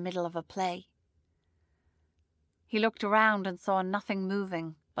late to the middle of a play. He looked around and saw nothing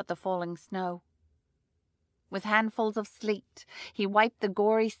moving but the falling snow. With handfuls of sleet, he wiped the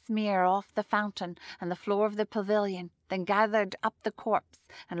gory smear off the fountain and the floor of the pavilion, then gathered up the corpse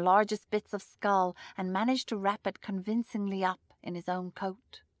and largest bits of skull and managed to wrap it convincingly up in his own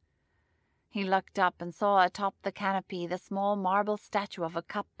coat. He looked up and saw atop the canopy the small marble statue of a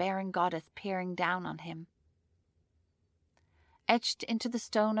cup-bearing goddess peering down on him. Etched into the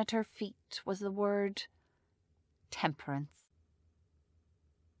stone at her feet was the word temperance.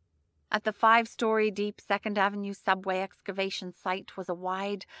 At the 5-story deep 2nd Avenue subway excavation site was a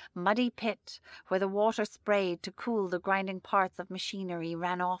wide, muddy pit where the water sprayed to cool the grinding parts of machinery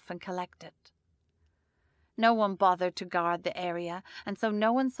ran off and collected. No one bothered to guard the area, and so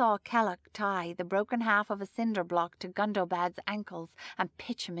no one saw Kellogg tie the broken half of a cinder block to Gundobad's ankles and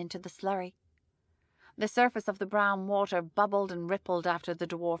pitch him into the slurry. The surface of the brown water bubbled and rippled after the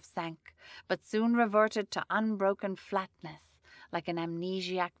dwarf sank, but soon reverted to unbroken flatness, like an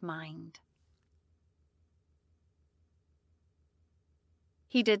amnesiac mind.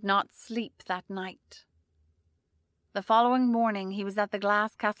 He did not sleep that night. The following morning he was at the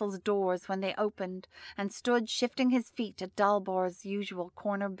glass castle's doors when they opened, and stood shifting his feet at Dalbor's usual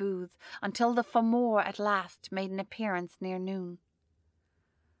corner booth until the Fomor at last made an appearance near noon.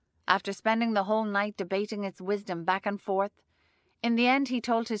 After spending the whole night debating its wisdom back and forth, in the end he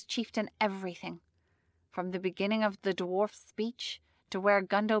told his chieftain everything, from the beginning of the dwarf's speech to where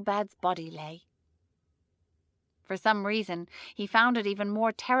Gundobad's body lay. For some reason, he found it even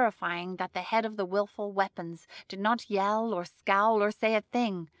more terrifying that the head of the Willful weapons did not yell or scowl or say a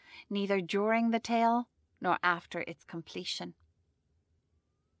thing, neither during the tale nor after its completion.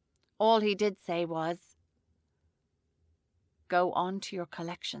 All he did say was, "Go on to your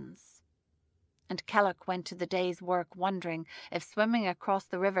collections." And Kellock went to the day's work wondering if swimming across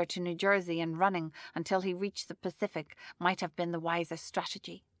the river to New Jersey and running until he reached the Pacific might have been the wiser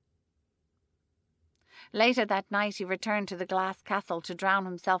strategy. Later that night he returned to the glass castle to drown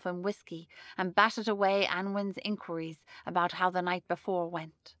himself in whiskey and batted away Anwen's inquiries about how the night before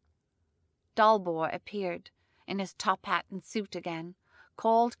went. Dalbor appeared, in his top hat and suit again,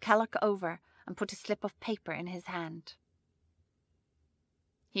 called Kellock over and put a slip of paper in his hand.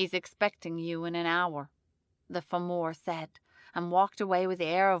 "He's expecting you in an hour," the Fomor said, and walked away with the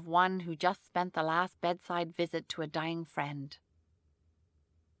air of one who just spent the last bedside visit to a dying friend.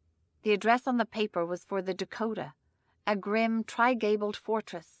 The address on the paper was for the Dakota, a grim, tri-gabled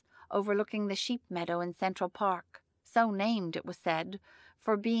fortress overlooking the sheep meadow in Central Park, so named, it was said,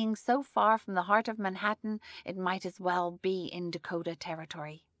 for being so far from the heart of Manhattan it might as well be in Dakota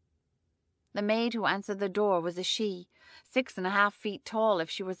territory. The maid who answered the door was a she, 6.5 feet tall if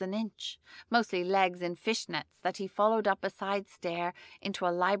she was an inch, mostly legs in fishnets that he followed up a side stair into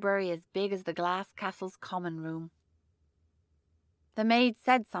a library as big as the glass castle's common room. The maid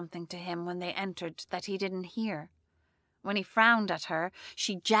said something to him when they entered that he didn't hear. When he frowned at her,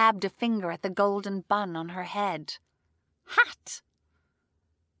 she jabbed a finger at the golden bun on her head. "Hat!"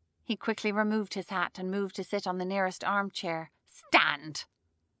 He quickly removed his hat and moved to sit on the nearest armchair. "Stand!"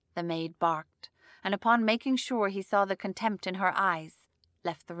 the maid barked, and upon making sure he saw the contempt in her eyes,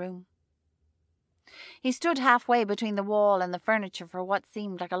 left the room. He stood halfway between the wall and the furniture for what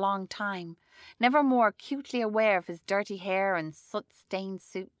seemed like a long time, never more acutely aware of his dirty hair and soot-stained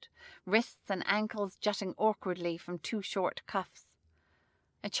suit, wrists and ankles jutting awkwardly from too short cuffs.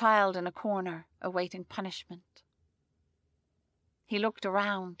 A child in a corner, awaiting punishment. He looked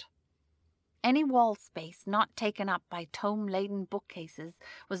around. Any wall space not taken up by tome-laden bookcases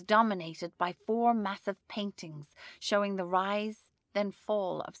was dominated by 4 massive paintings showing the rise, then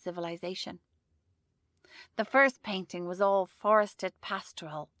fall of civilization. The first painting was all forested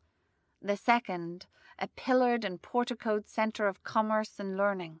pastoral. The second, a pillared and porticoed centre of commerce and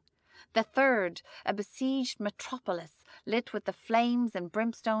learning. The third, a besieged metropolis lit with the flames and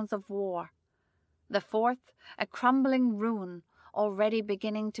brimstones of war. The fourth, a crumbling ruin already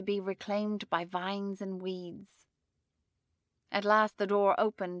beginning to be reclaimed by vines and weeds. At last the door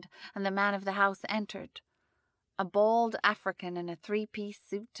opened and the man of the house entered. A bald African in a 3-piece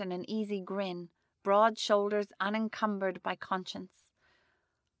suit and an easy grin, broad shoulders unencumbered by conscience.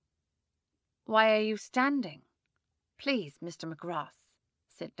 "Why are you standing? Please, Mr. McGross,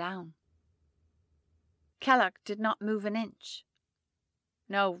 sit down." Kellock did not move an inch.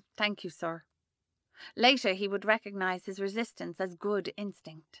 "No, thank you, sir." Later he would recognize his resistance as good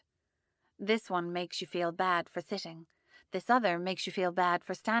instinct. This one makes you feel bad for sitting. This other makes you feel bad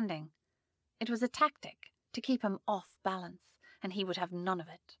for standing. It was a tactic to keep him off balance, and he would have none of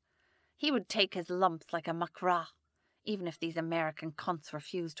it. He would take his lumps like a macra, even if these American cunts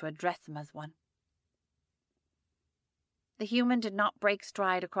refused to address him as one. The human did not break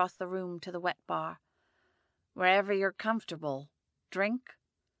stride across the room to the wet bar. "Wherever you're comfortable. Drink?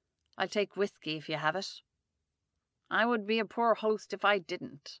 I'll take whiskey if you have it." "I would be a poor host if I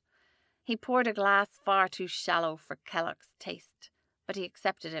didn't." He poured a glass far too shallow for Kellock's taste, but he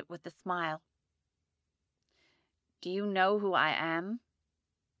accepted it with a smile. "Do you know who I am?"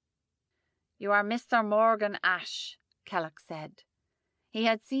 "You are Mr. Morgan Ashe," Kellock said. He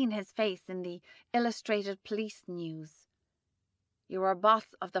had seen his face in the Illustrated Police News. "You are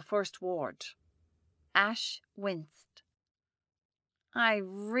boss of the First Ward." Ashe winced. "I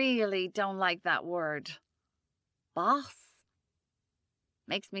really don't like that word. Boss?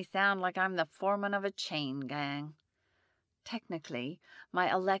 Makes me sound like I'm the foreman of a chain gang. Technically,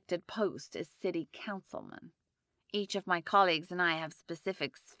 my elected post is city councilman. Each of my colleagues and I have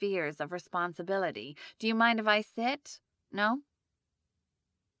specific spheres of responsibility. Do you mind if I sit? No?"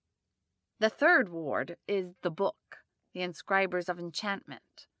 The Third Ward is the Book, the inscribers of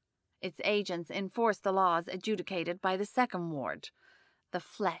enchantment. Its agents enforce the laws adjudicated by the Second Ward, the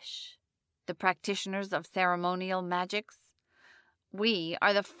Flesh, the practitioners of ceremonial magics. We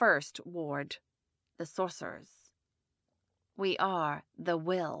are the first ward, the sorcerers. We are the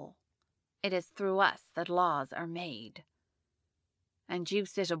will. It is through us that laws are made. And you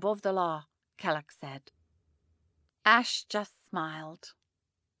sit above the law, Kelloc said. Ash just smiled.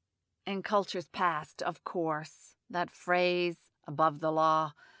 In cultures past, of course, that phrase, above the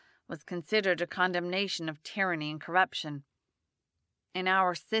law, was considered a condemnation of tyranny and corruption. In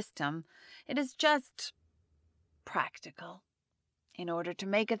our system, it is just practical. In order to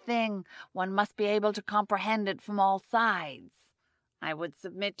make a thing, one must be able to comprehend it from all sides. I would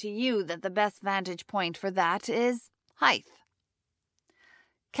submit to you that the best vantage point for that is height.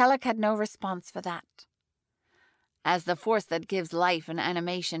 Kelloc had no response for that. As the force that gives life and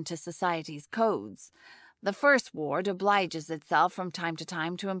animation to society's codes, the First Ward obliges itself from time to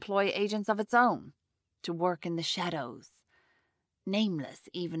time to employ agents of its own, to work in the shadows, nameless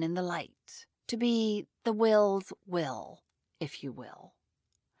even in the light, to be the will's will, if you will.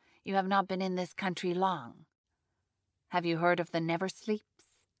 You have not been in this country long. Have you heard of the Never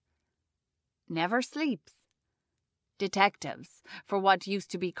Sleeps? Never Sleeps. Detectives for what used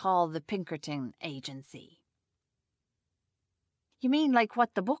to be called the Pinkerton Agency. You mean like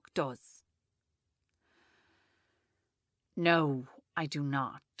what the book does? No, I do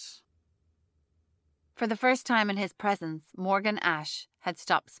not. For the first time in his presence, Morgan Ash had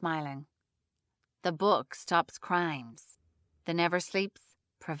stopped smiling. The book stops crimes. The Never Sleeps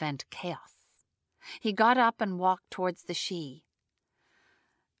prevent chaos. He got up and walked towards the she.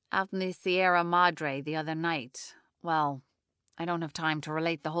 Out in the Sierra Madre the other night, well, I don't have time to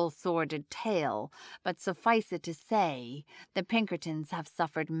relate the whole sordid tale, but suffice it to say, the Pinkertons have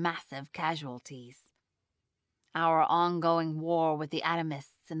suffered massive casualties. Our ongoing war with the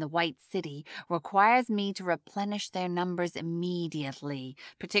atomists in the White City requires me to replenish their numbers immediately,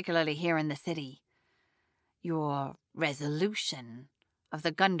 particularly here in the city. Your resolution of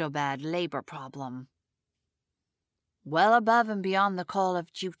the Gundobad labor problem, well above and beyond the call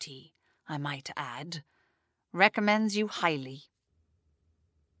of duty, I might add, recommends you highly.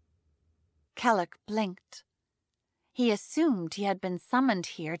 Kelloc blinked. He assumed he had been summoned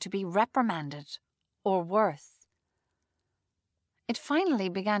here to be reprimanded, or worse. It finally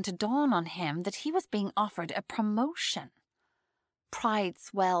began to dawn on him that he was being offered a promotion. Pride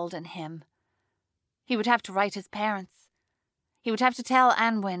swelled in him. He would have to write his parents. He would have to tell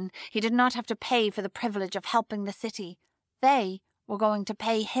Anwin he did not have to pay for the privilege of helping the city. They were going to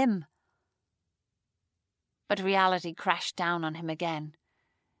pay him. But reality crashed down on him again.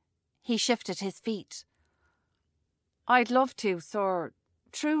 He shifted his feet. I'd love to, sir.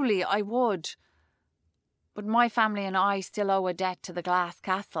 Truly, I would. But my family and I still owe a debt to the Glass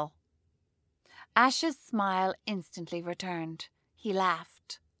Castle. Ash's smile instantly returned. He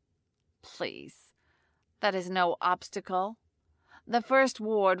laughed. Please, that is no obstacle. The First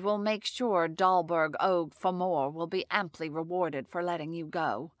Ward will make sure Dahlberg Og Famor will be amply rewarded for letting you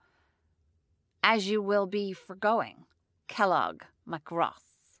go, as you will be for going, Kellogg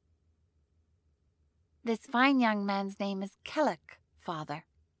MacRoss. This fine young man's name is Kelloc, Father.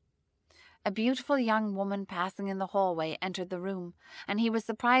 A beautiful young woman passing in the hallway entered the room, and he was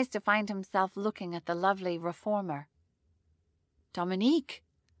surprised to find himself looking at the lovely reformer. Dominique!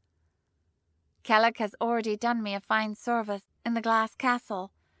 Kelloc has already done me a fine service in the Glass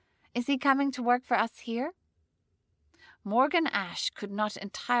Castle. Is he coming to work for us here? Morgan Ash could not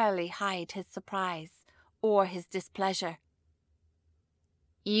entirely hide his surprise or his displeasure.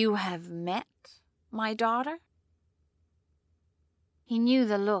 You have met my daughter? He knew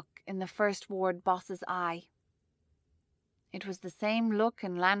the look in the First Ward boss's eye. It was the same look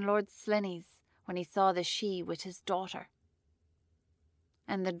in landlord Slinny's when he saw the she with his daughter.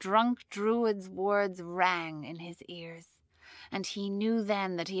 And the drunk druid's words rang in his ears, and he knew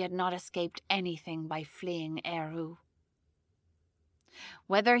then that he had not escaped anything by fleeing Eru.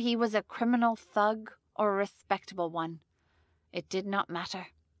 Whether he was a criminal thug or a respectable one, it did not matter.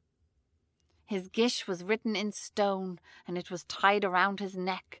 His gish was written in stone, and it was tied around his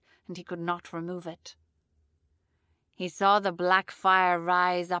neck, and he could not remove it. He saw the black fire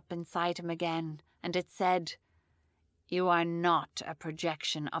rise up inside him again, and it said, "You are not a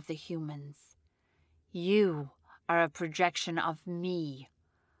projection of the humans. You are a projection of me.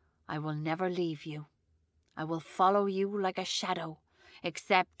 I will never leave you. I will follow you like a shadow,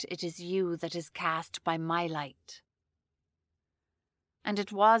 except it is you that is cast by my light." And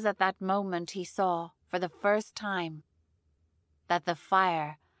it was at that moment he saw, for the first time, that the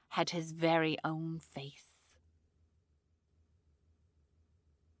fire had his very own face.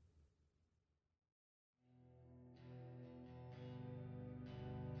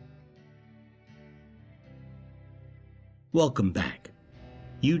 Welcome back.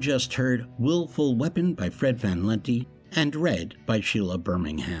 You just heard Willful Weapon by Fred Van Lente and Read by Sheila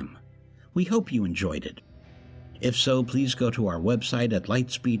Birmingham. We hope you enjoyed it. If so, please go to our website at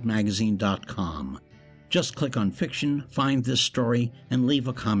lightspeedmagazine.com. Just click on Fiction, find this story, and leave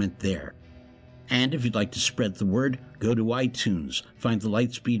a comment there. And if you'd like to spread the word, go to iTunes, find the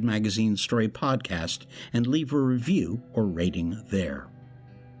Lightspeed Magazine Story Podcast, and leave a review or rating there.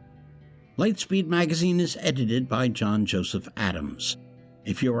 Lightspeed Magazine is edited by John Joseph Adams.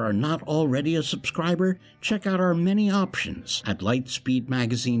 If you are not already a subscriber, check out our many options at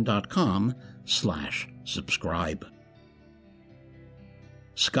lightspeedmagazine.com/subscribe.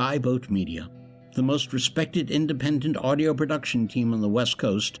 Skyboat Media, the most respected independent audio production team on the West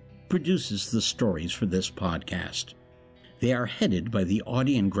Coast, produces the stories for this podcast. They are headed by the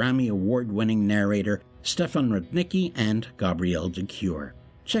Audie and Grammy Award-winning narrator Stefan Rudnicki and Gabrielle DeCure.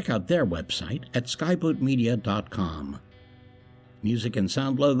 Check out their website at skyboatmedia.com. Music and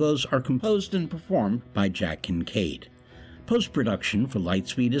sound logos are composed and performed by Jack Kincaid. Post-production for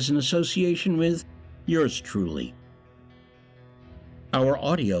Lightspeed is in association with yours truly. Our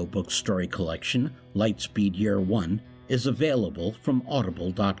audiobook story collection, Lightspeed Year 1, is available from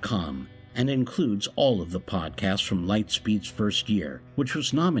audible.com and includes all of the podcasts from Lightspeed's first year, which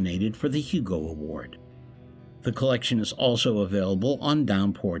was nominated for the Hugo Award. The collection is also available on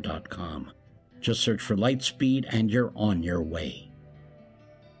downpour.com. Just search for Lightspeed and you're on your way.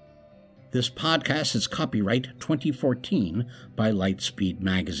 This podcast is copyright 2014 by Lightspeed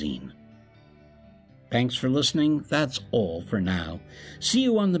Magazine. Thanks for listening. That's all for now. See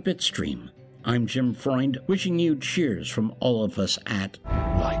you on the Bitstream. I'm Jim Freund, wishing you cheers from all of us at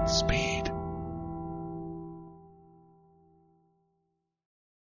Lightspeed.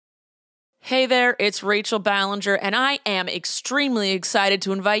 Hey there, it's Rachel Ballinger, and I am extremely excited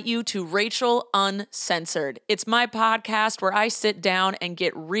to invite you to Rachel Uncensored. It's my podcast where I sit down and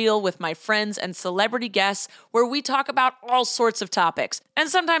get real with my friends and celebrity guests, where we talk about all sorts of topics. And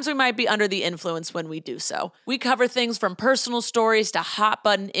sometimes we might be under the influence when we do so. We cover things from personal stories to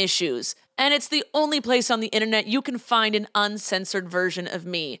hot-button issues. And it's the only place on the internet you can find an uncensored version of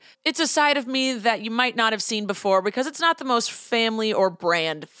me. It's a side of me that you might not have seen before because it's not the most family or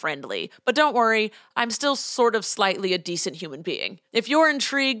brand friendly. But don't worry, I'm still sort of slightly a decent human being. If you're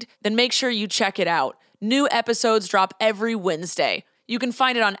intrigued, then make sure you check it out. New episodes drop every Wednesday. You can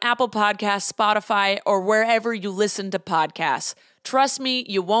find it on Apple Podcasts, Spotify, or wherever you listen to podcasts. Trust me,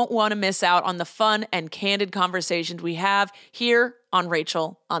 you won't want to miss out on the fun and candid conversations we have here on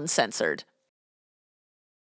Rachel Uncensored.